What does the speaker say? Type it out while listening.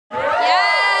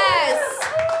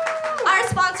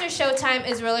Showtime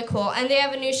is really cool, and they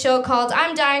have a new show called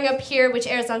I'm Dying Up Here, which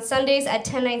airs on Sundays at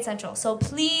 10/9 Central, so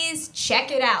please check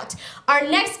it out. Our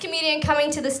next comedian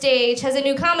coming to the stage has a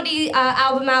new comedy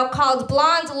album out called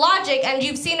Blonde Logic, and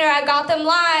you've seen her at Gotham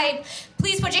Live.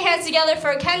 Please put your hands together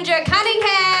for Kendra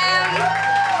Cunningham.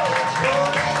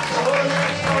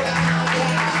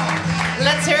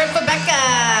 Let's hear it for Becca.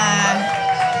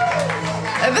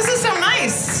 This is so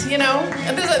nice, you know.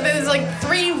 There's like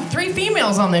three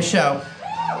females on this show.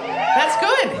 That's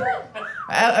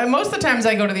good. Most of the times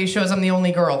I go to these shows, I'm the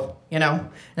only girl, you know. And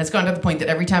it's gone to the point that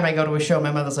every time I go to a show,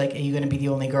 my mother's like, "Are you going to be the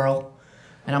only girl?"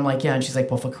 And I'm like, "Yeah." And she's like,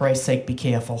 "Well, for Christ's sake, be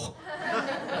careful."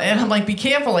 And I'm like, "Be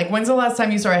careful. Like, when's the last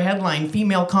time you saw a headline,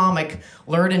 female comic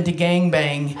lured into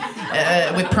gangbang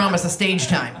with promise of stage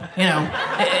time? You know,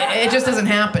 it just doesn't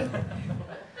happen."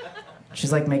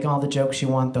 She's like, "Make all the jokes you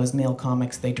want. Those male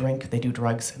comics, they drink, they do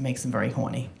drugs. It makes them very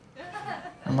horny."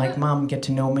 I'm like, "Mom, get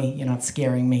to know me. You're not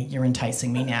scaring me. You're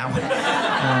enticing me now.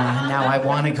 Now I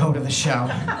want to go to the show.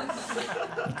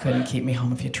 You couldn't keep me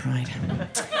home if you tried."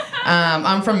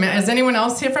 I'm from, is anyone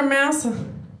else here from Mass?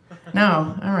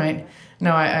 No, all right.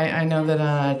 No, I know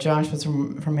that Josh was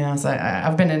from Mass.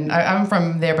 I'm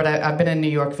from there, but I've been in New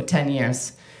York for 10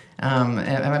 years. And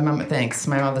my mom, thanks.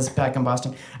 My mother's back in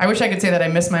Boston. I wish I could say that I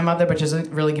miss my mother, but she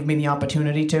doesn't really give me the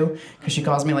opportunity to, because she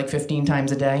calls me like 15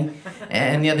 times a day.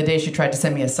 And the other day she tried to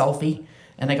send me a selfie,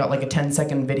 and I got like a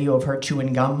 10-second video of her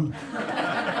chewing gum.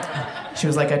 She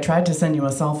was like, "I tried to send you a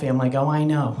selfie." I'm like, "Oh, I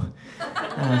know.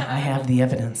 I have the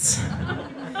evidence."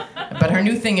 But her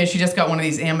new thing is she just got one of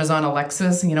these Amazon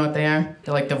Alexas. You know what they are?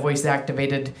 They're like the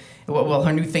voice-activated. Well,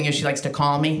 her new thing is she likes to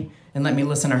call me and let me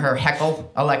listen to her heckle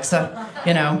Alexa,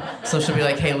 you know? So she'll be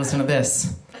like, "Hey, listen to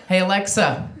this. Hey,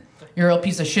 Alexa, you're a real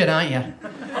piece of shit, aren't you?"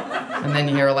 And then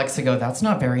you hear Alexa go, "That's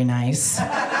not very nice."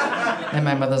 And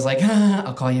my mother's like,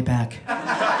 "I'll call you back."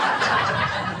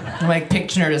 I'm like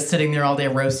picturing her just sitting there all day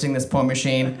roasting this poor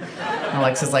machine. And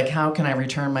Alexa's like, "How can I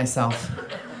return myself?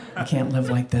 I can't live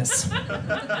like this."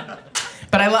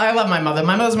 But I love my mother.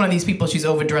 My mother's one of these people, she's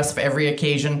overdressed for every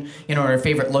occasion. You know, her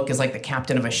favorite look is like the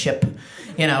captain of a ship.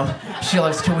 You know, she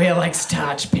loves to wear like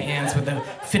starch pants with a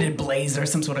fitted blazer,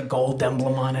 some sort of gold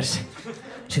emblem on it.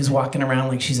 She's walking around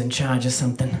like she's in charge of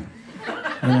something.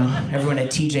 You know, everyone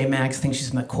at TJ Maxx thinks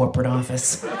she's in the corporate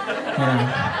office. You know,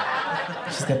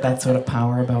 she's got that sort of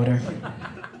power about her.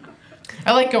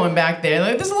 I like going back there.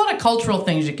 There's a lot of cultural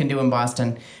things you can do in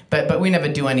Boston, but we never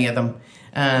do any of them.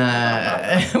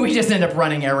 We just end up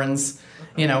running errands,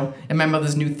 you know. And my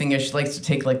mother's new thing is she likes to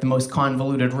take like the most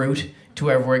convoluted route to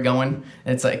wherever we're going.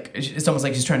 It's almost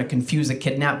like she's trying to confuse a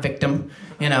kidnap victim,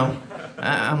 you know.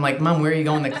 I'm like, "Mom, where are you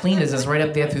going? The cleaners is right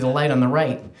up there through the light on the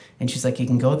right." And she's like, "You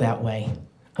can go that way,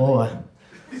 or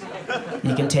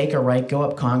you can take a right, go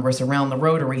up Congress, around the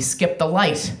rotary, skip the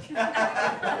light."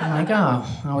 I'm like, "Oh,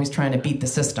 always trying to beat the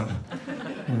system,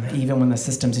 even when the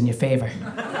system's in your favor."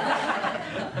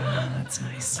 That's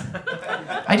nice.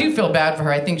 I do feel bad for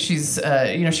her. I think she's,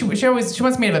 you know, she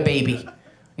wants me to have a baby,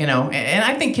 you know, and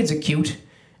I think kids are cute,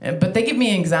 but they give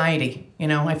me anxiety, you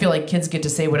know. I feel like kids get to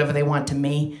say whatever they want to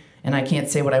me, and I can't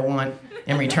say what I want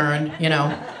in return, you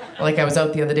know. Like I was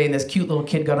out the other day, and this cute little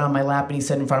kid got on my lap, and he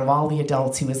said in front of all the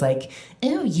adults, he was like,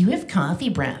 "Oh, you have coffee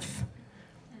breath."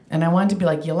 And I wanted to be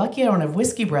like, "You're lucky I don't have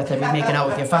whiskey breath. I'd be making out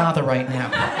with your father right now."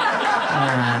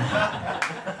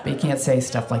 But you can't say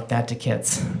stuff like that to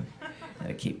kids.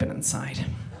 Gotta keep it inside.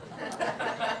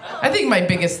 I think my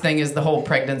biggest thing is the whole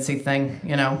pregnancy thing,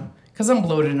 you know, because I'm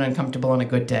bloated and uncomfortable on a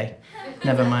good day.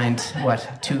 Never mind,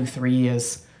 2-3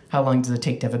 years. How long does it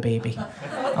take to have a baby?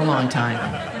 A long time.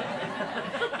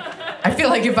 I feel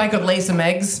like if I could lay some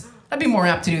eggs, I'd be more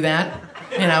apt to do that,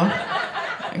 you know?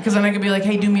 Because then I could be like,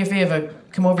 "Hey, do me a favor,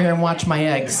 come over here and watch my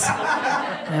eggs.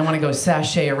 And I want to go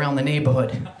sashay around the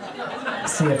neighborhood,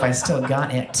 see if I still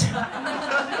got it."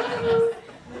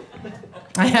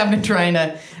 I've been trying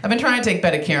to take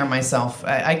better care of myself.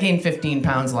 I gained 15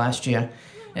 pounds last year.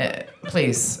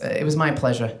 Please, it was my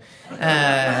pleasure.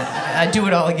 I'd do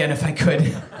it all again if I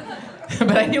could.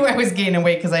 But I knew I was gaining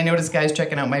weight because I noticed guys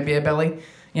checking out my beer belly,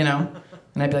 you know?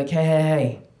 And I'd be like,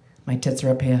 hey, my tits are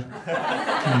up here.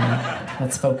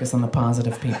 Let's focus on the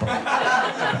positive people,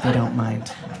 if you don't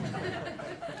mind.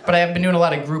 But I have been doing a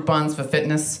lot of Groupons for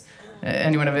fitness.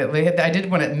 Anyone of it? I did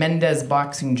one at Mendez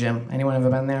Boxing Gym. Anyone ever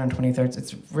been there on 23rd?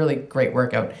 It's a really great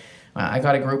workout. I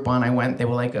got a Groupon. I went. They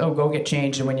were like, "Oh, go get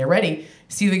changed, and when you're ready,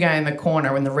 see the guy in the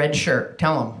corner in the red shirt.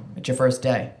 Tell him it's your first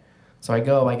day." So I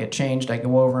go. I get changed. I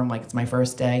go over. I'm like, "It's my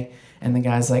first day," and the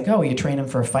guy's like, "Oh, you training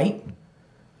for a fight?"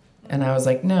 And I was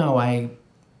like, "No, I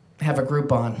have a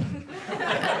Groupon."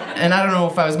 And I don't know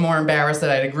if I was more embarrassed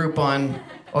that I had a Groupon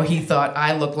or he thought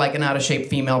I looked like an out-of-shape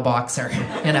female boxer,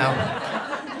 you know.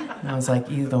 And I was like,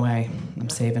 either way, I'm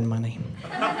saving money.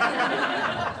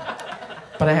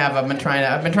 But I've been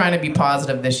trying to be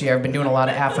positive this year. I've been doing a lot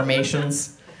of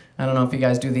affirmations. I don't know if you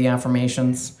guys do the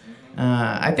affirmations.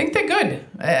 I think they're good.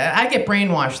 I get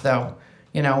brainwashed though.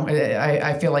 You know,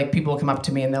 I feel like people come up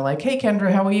to me and they're like, hey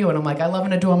Kendra, how are you? And I'm like, I love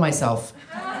and adore myself.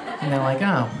 And they're like,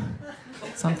 oh,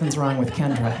 something's wrong with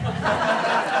Kendra.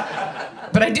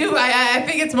 But I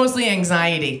think it's mostly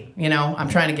anxiety, you know? I'm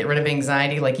trying to get rid of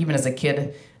anxiety. Like even as a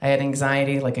kid, I had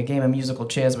anxiety. Like a game of musical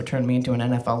chairs would turn me into an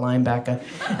NFL linebacker.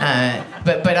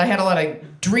 But I had a lot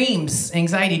of dreams,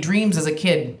 anxiety dreams as a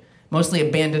kid. Mostly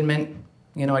abandonment.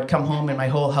 You know, I'd come home and my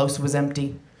whole house was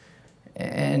empty.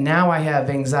 And now I have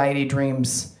anxiety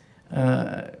dreams,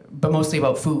 but mostly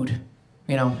about food,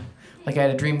 you know? Like I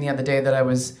had a dream the other day that I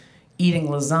was eating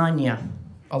lasagna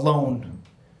alone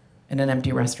in an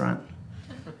empty restaurant.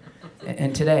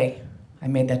 And today, I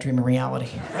made that dream a reality.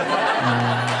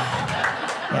 Yeah.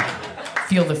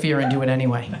 Feel the fear and do it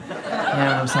anyway. You know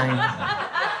what I'm saying?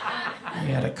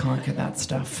 We gotta conquer that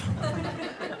stuff.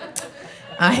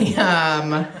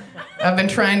 I've been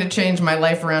trying to change my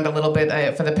life around a little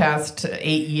bit. For the past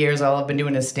 8 years, all I've been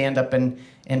doing is stand-up and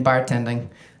bartending.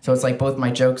 So it's like both my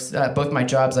jobs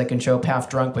I can show up half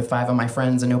drunk with 5 of my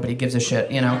friends and nobody gives a shit,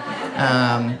 you know?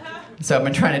 So I've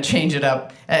been trying to change it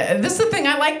up. This is the thing,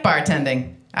 I like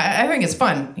bartending. I think it's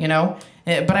fun, you know?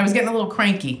 But I was getting a little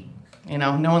cranky, you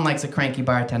know? No one likes a cranky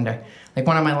bartender. Like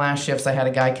one of my last shifts, I had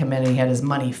a guy come in and he had his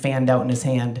money fanned out in his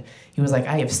hand. He was like,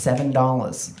 I have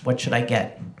 $7. What should I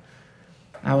get?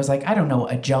 I was like, I don't know,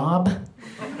 a job?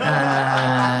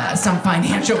 Some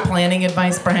financial planning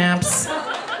advice, perhaps?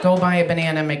 Go buy a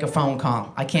banana and make a phone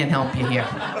call. I can't help you here.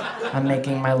 I'm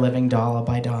making my living dollar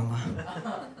by dollar.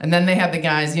 And then they have the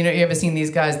guys, you know, you ever seen these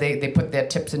guys? They put their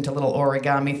tips into little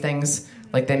origami things.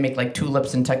 Like they make like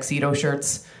tulips and tuxedo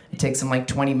shirts. It takes them like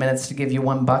 20 minutes to give you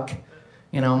 $1.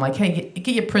 You know, I'm like, hey,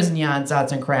 get your prison yards,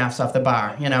 arts and crafts off the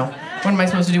bar, you know? What am I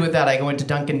supposed to do with that? I go into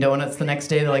Dunkin' Donuts the next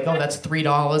day, they're like, oh, that's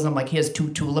 $3. I'm like, here's 2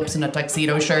 tulips and a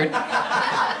tuxedo shirt.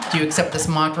 Do you accept this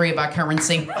mockery of our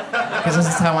currency? Because this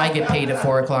is how I get paid at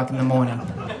 4 o'clock in the morning.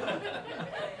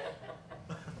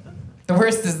 The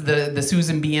worst is the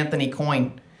Susan B. Anthony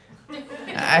coin.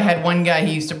 I had one guy,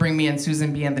 he used to bring me in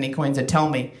Susan B. Anthony coins and tell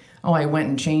me, oh, I went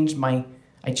and changed a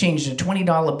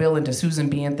 $20 bill into Susan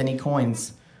B. Anthony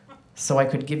coins. So I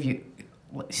could give you,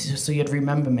 so you'd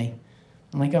remember me.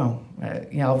 I'm like, oh,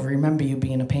 yeah, I'll remember you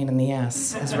being a pain in the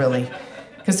ass, is really.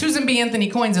 Because Susan B. Anthony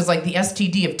coins is like the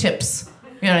STD of tips.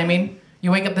 You know what I mean? You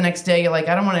wake up the next day, you're like,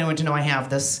 I don't want anyone to know I have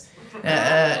this.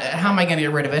 How am I going to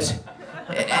get rid of it?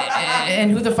 And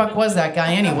who the fuck was that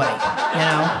guy anyway? You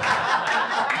know?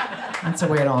 That's the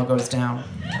way it all goes down.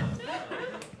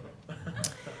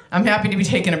 I'm happy to be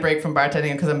taking a break from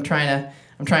bartending because I'm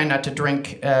trying not to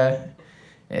drink.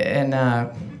 And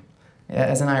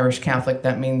as an Irish Catholic,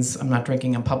 that means I'm not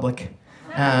drinking in public,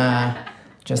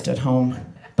 just at home.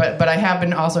 But I have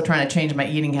been also trying to change my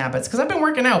eating habits, because I've been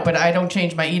working out, but I don't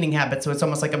change my eating habits, so it's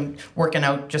almost like I'm working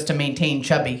out just to maintain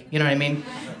chubby, you know what I mean?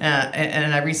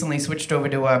 And I recently switched over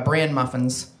to bran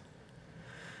muffins.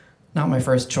 Not my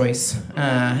first choice.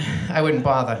 I wouldn't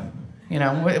bother. You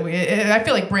know, I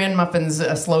feel like bran muffins,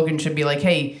 a slogan should be like,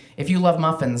 hey, if you love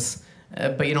muffins,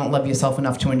 but you don't love yourself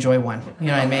enough to enjoy one. You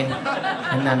know what I mean?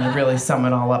 And then really sum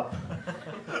it all up.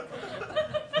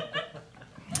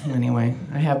 Anyway,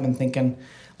 lately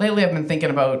I've been thinking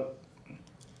about,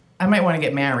 I might want to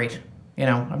get married. You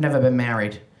know, I've never been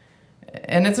married.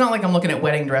 And it's not like I'm looking at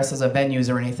wedding dresses or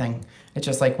venues or anything. It's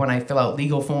just like when I fill out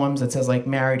legal forms, it says like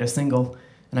married or single,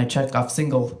 and I check off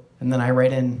single, and then I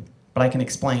write in, but I can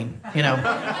explain, you know?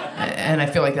 And I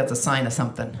feel like that's a sign of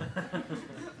something.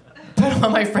 But all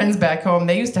my friends back home,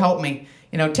 they used to help me.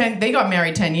 You know, they got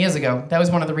married 10 years ago. That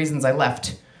was one of the reasons I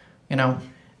left. You know,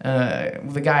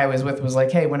 the guy I was with was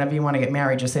like, hey, whenever you want to get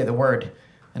married, just say the word.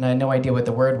 And I had no idea what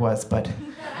the word was, but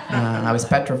I was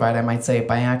petrified I might say it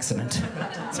by accident.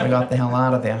 So I got the hell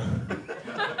out of there.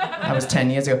 That was 10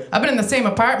 years ago. I've been in the same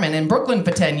apartment in Brooklyn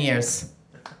for 10 years.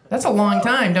 That's a long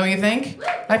time, don't you think?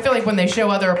 I feel like when they show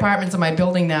other apartments in my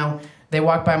building now, they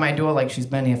walk by my door like she's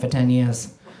been here for 10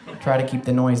 years. Try to keep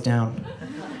the noise down.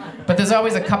 But there's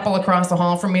always a couple across the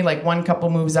hall from me, like one couple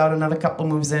moves out, another couple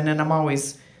moves in, and I'm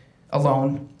always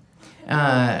alone.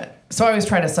 So I always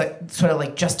try to sort of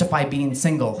like justify being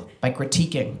single by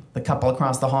critiquing the couple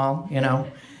across the hall, you know?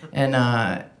 And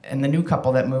the new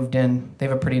couple that moved in, they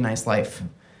have a pretty nice life.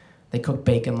 They cook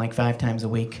bacon like 5 times a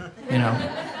week, you know?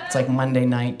 It's like Monday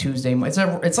night, Tuesday.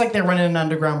 It's like they're running an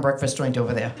underground breakfast joint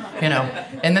over there, you know?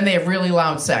 And then they have really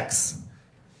loud sex.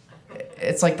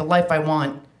 it's like the life I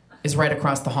want is right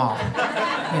across the hall.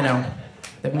 You know,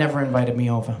 they've never invited me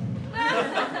over.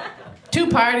 2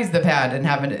 parties they've had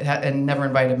and never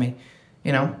invited me.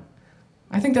 You know,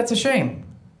 I think that's a shame.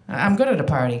 I'm good at a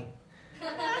party.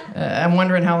 I'm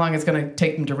wondering how long it's going to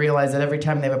take them to realize that every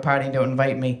time they have a party and don't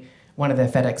invite me, one of their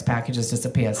FedEx packages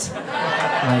disappears.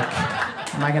 Like,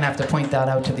 am I going to have to point that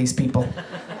out to these people?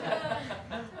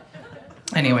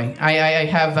 Anyway, I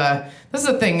have, this is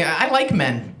the thing, I like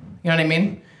men, you know what I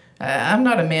mean? I'm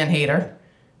not a man hater.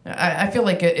 I feel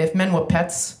like if men were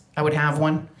pets, I would have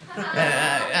one.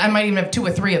 I might even have 2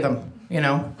 or 3 of them, you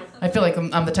know? I feel like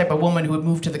I'm the type of woman who would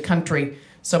move to the country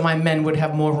so my men would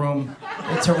have more room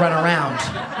to run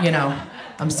around, you know?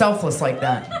 I'm selfless like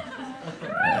that.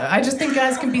 I just think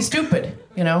guys can be stupid,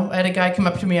 you know? I had a guy come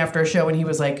up to me after a show and he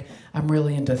was like, I'm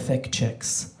really into thick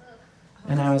chicks.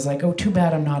 And I was like, oh, too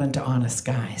bad I'm not into honest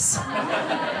guys.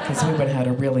 Because we would have had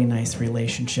a really nice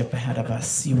relationship ahead of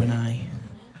us, you and I.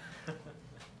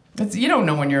 You don't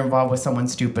know when you're involved with someone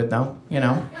stupid, though, you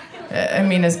know? I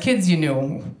mean, as kids, you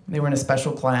knew they were in a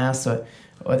special class, or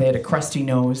they had a crusty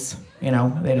nose, you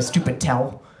know? They had a stupid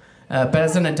tell. But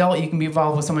as an adult, you can be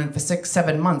involved with someone for 6,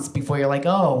 7 months before you're like,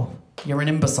 oh, you're an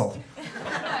imbecile.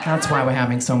 That's why we're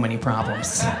having so many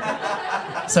problems.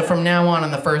 So from now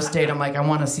on the first date, I'm like, I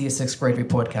want to see a 6th grade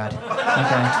report card,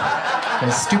 okay?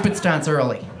 Because stupid starts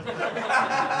early.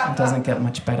 It doesn't get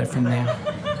much better from there.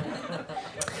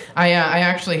 I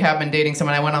actually have been dating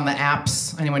someone. I went on the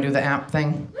apps. Anyone do the app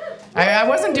thing? I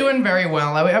wasn't doing very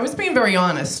well. I was being very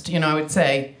honest. You know, I would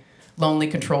say, lonely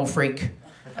control freak,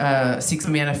 seeks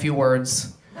me in a few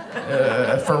words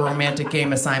for a romantic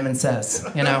game, as Simon says,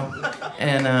 you know?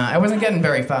 And I wasn't getting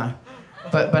very far.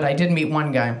 But I did meet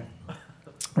one guy,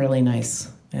 really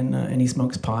nice, and he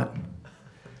smokes pot,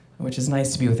 which is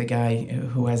nice to be with a guy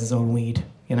who has his own weed,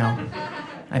 you know?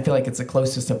 I feel like it's the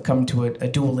closest I've come to a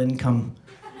dual income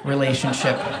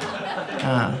relationship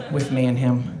with me and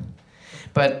him.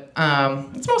 But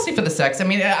it's mostly for the sex. I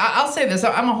mean, I'll say this,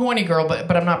 I'm a horny girl,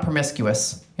 but I'm not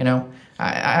promiscuous, you know?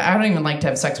 I don't even like to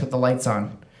have sex with the lights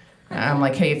on. I'm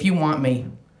like, hey, if you want me,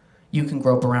 you can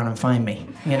grope around and find me,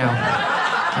 you know?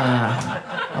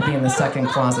 I'll be in the second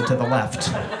closet to the left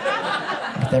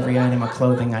with every item of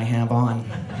clothing I have on.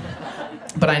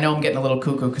 But I know I'm getting a little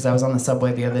cuckoo because I was on the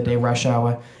subway the other day, rush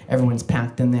hour. Everyone's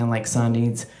packed in there like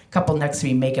sardines. Couple next to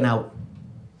me making out.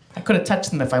 I could have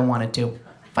touched them if I wanted to.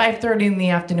 5:30 in the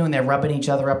afternoon, they're rubbing each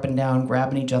other up and down,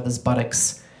 grabbing each other's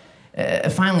buttocks.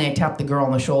 Finally, I tapped the girl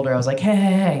on the shoulder. I was like,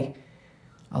 hey,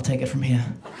 I'll take it from here.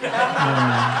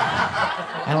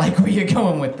 I like where you're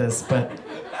going with this, but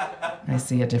I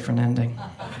see a different ending.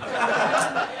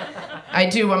 I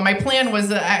do. My plan was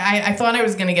that I thought I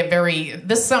was going to get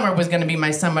this summer was going to be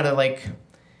my summer to, like,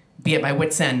 be at my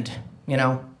wit's end, you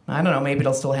know? I don't know, maybe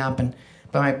it'll still happen.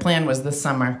 But my plan was this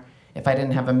summer, if I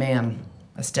didn't have a man,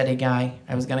 a steady guy,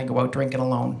 I was going to go out drinking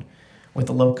alone with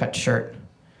a low-cut shirt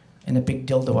and a big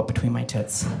dildo up between my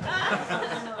tits.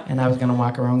 And I was going to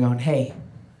walk around going, hey,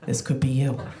 this could be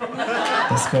you.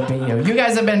 This could be you. You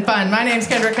guys have been fun. My name's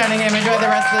Kendra Cunningham. Enjoy the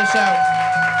rest of the show.